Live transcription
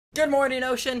Good morning,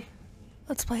 Ocean.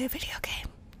 Let's play a video game.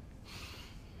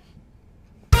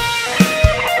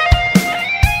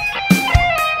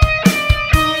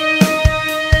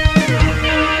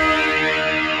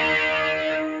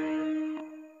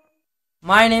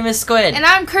 My name is Squid. And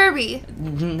I'm Kirby.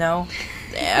 No.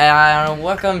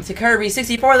 Welcome to Kirby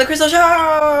 64, the Crystal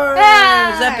Shards!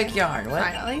 Epic yarn. What?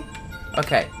 Finally.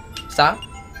 Okay, stop.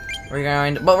 We're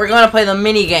going to play the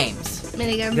mini games.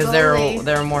 Mini games because only.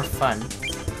 they're more fun.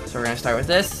 So we're gonna start with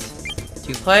this.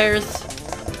 2 players.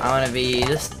 I want to be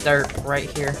this dirt right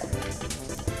here.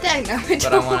 Dang, no, But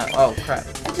I want to. Oh crap!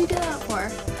 What'd you do that for?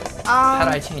 How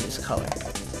do I change this color?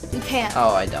 You can't. Oh,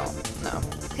 I don't. No.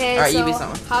 Okay. All right, so you be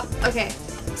someone. Hop. Okay.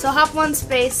 So hop 1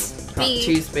 space. B. Hop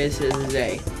 2 spaces is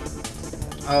A.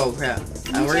 Oh crap!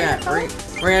 We're color?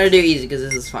 gonna do easy because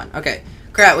this is fun. Okay.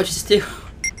 Crap. Which is 2.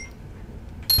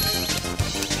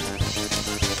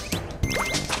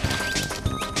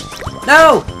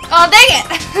 No! Oh, dang it!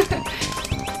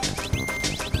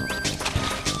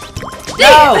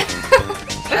 No!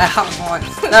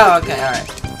 No, okay, alright.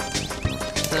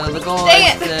 So the goal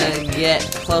is to get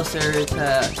closer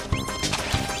to...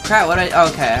 Crap, okay, I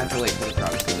have to wait for the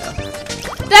frog to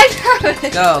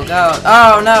go. Go.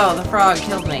 Oh no, the frog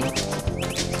killed me.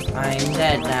 I'm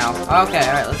dead now. Okay,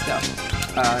 alright, let's go.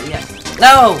 Yes.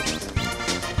 No!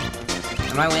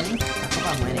 Am I winning? I hope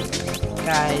I'm winning.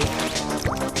 Guys.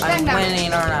 I'm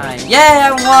winning, aren't I? Yeah,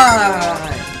 I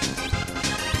won!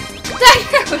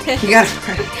 You gotta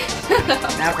press.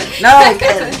 Now press. No,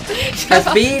 press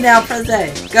B, now press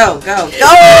A. Go! Go!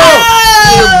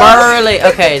 You burly!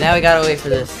 Okay, now we gotta wait for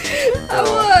this. I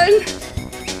won!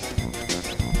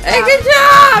 Hey, good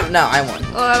job! No, I won.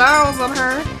 Well, that wasn't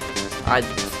her.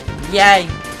 Yay!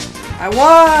 I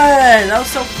won! That was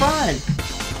so fun!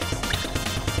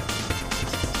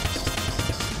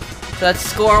 So that's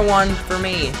score 1 for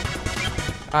me.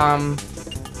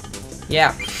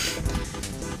 Yeah.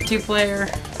 2-player.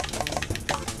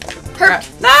 Herb.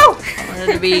 No! I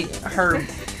wanted to be Herb.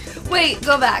 Wait,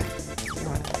 go back.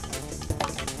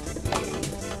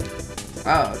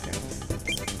 Oh, okay.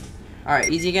 Alright,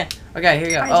 easy again. Okay, here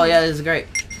you go. Oh, yeah, this is great.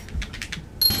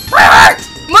 Move out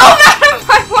of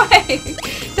my way!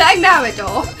 Dang nabbit,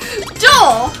 Joel.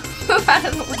 Joel! Move out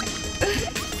of the way.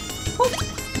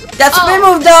 That's a spin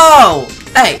move, though!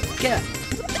 Hey, get up.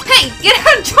 Hey, get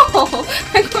out, Joel!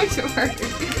 I'm going to murder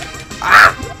you.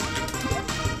 Ah!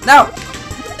 No!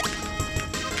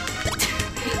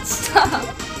 Stop.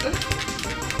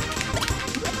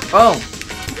 Oh.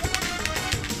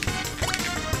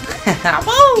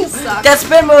 You suck. That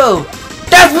spin move!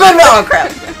 That spin move! Oh,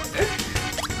 crap.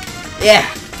 Yeah.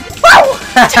 Woo!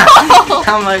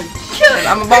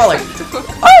 I'm a baller.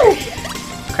 Oh!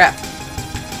 Crap.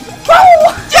 Woo!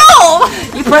 Joel!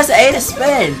 You press A to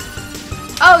spin.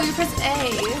 Oh, you press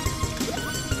A.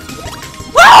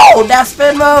 Woo! That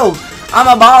spin move! I'm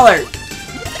a baller.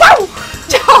 Woo!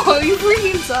 Joel, you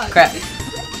freaking suck. Crap.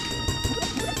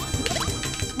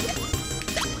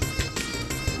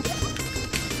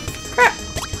 Crap.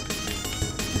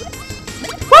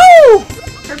 Woo!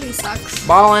 Kirby sucks.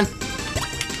 Ballin'.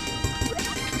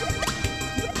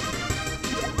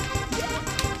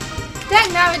 Dang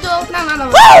nabbit, Joel. No.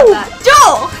 Woo!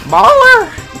 Joel! Baller!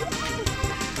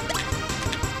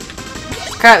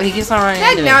 Crap, he keeps on running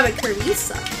Dang into me. nabbit, Kirby, you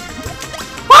suck.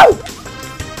 Woo!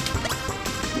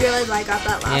 You realize I got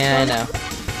that last Yeah, I one? know.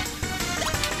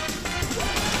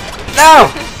 No!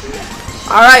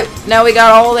 Alright, now we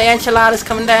got all the enchiladas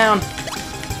coming down.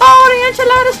 All the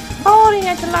enchiladas! All the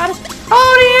enchiladas!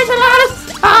 All the enchiladas!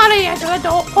 All the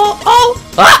enchiladas!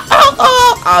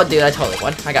 Oh, dude, I totally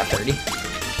won. I got 30.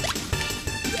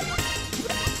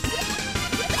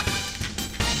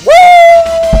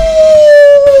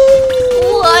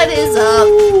 What is up?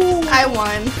 I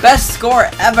won. Best score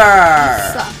ever!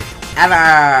 Suck. Ever!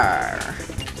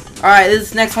 Alright,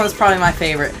 this next one is probably my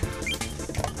favorite.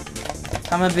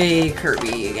 I'm gonna be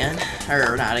Kirby again.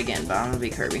 Or not again, but I'm gonna be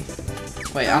Kirby.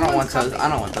 Wait, I don't want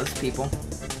those people.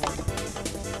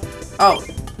 Oh,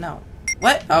 no.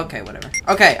 What? Okay, whatever.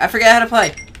 Okay, I forget how to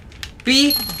play.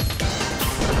 B.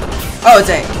 Oh, it's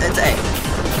A. It's A.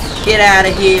 Get out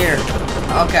of here.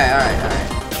 Okay, alright.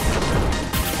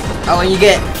 Oh, and you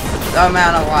get the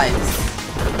amount of lives.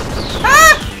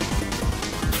 Ah!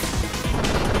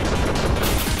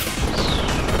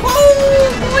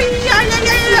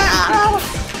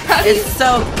 It's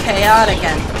so chaotic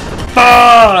and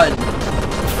fun!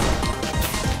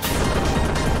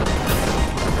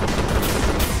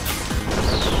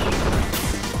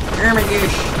 Oh my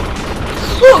gosh.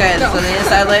 Okay, so the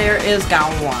inside layer is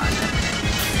gone.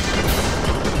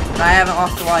 But I haven't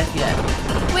lost a life yet.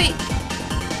 Wait.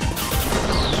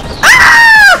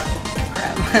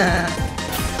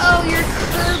 Oh, you're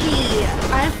Kirby.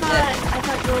 I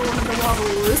thought you were one of the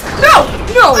Wobblies. No!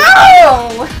 No!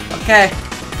 Okay.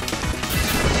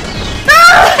 I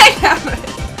have it.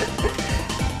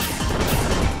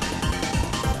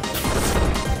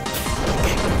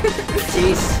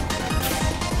 Jeez.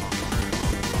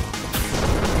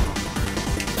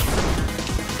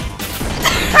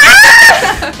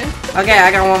 Okay,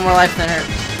 I got one more life than her.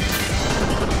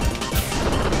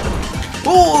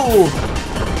 Ooh!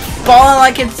 Falling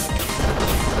like it's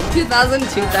 2009.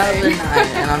 2009,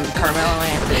 and I'm Carmelo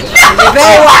Anthony.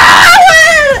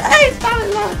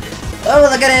 Oh,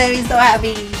 look at him, he's so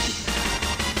happy.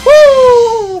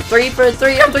 Woo! 3 for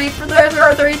 3, I'm 3 for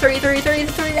 3, 3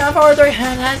 down 4, 3.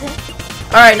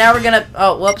 Alright, now we're gonna,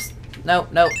 oh, whoops. Nope.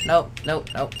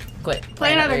 Quit.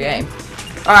 Play another game.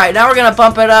 Alright, now we're gonna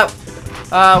bump it up.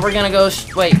 We're gonna go,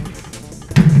 wait.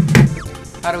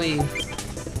 How do we,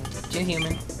 do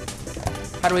human?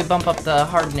 How do we bump up the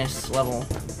hardness level?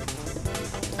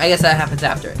 I guess that happens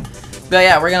after it. But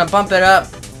yeah, we're gonna bump it up.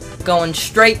 Going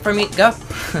straight from go.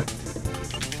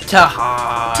 To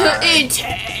hard. To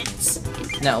intense.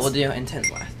 No, we'll do intense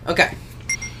last. Okay.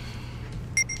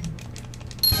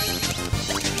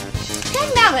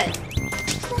 Dang it.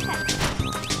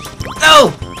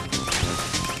 No!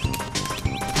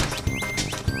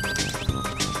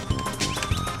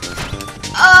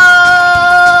 Oh!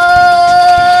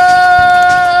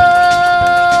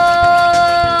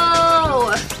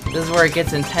 This is where it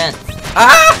gets intense.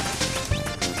 Ah!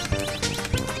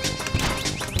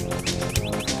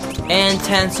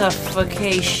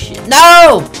 Intensification.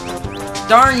 No!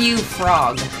 Darn you,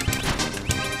 frog.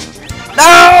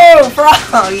 No!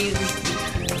 Frog!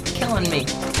 You're killing me.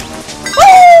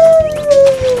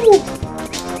 Woo!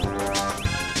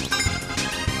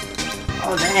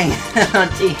 Oh, dang. Oh,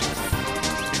 gee.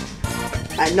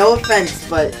 No offense,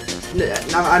 but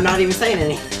I'm not even saying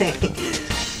anything.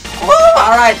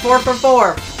 Alright, 4 for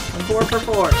 4. I'm 4 for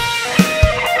 4.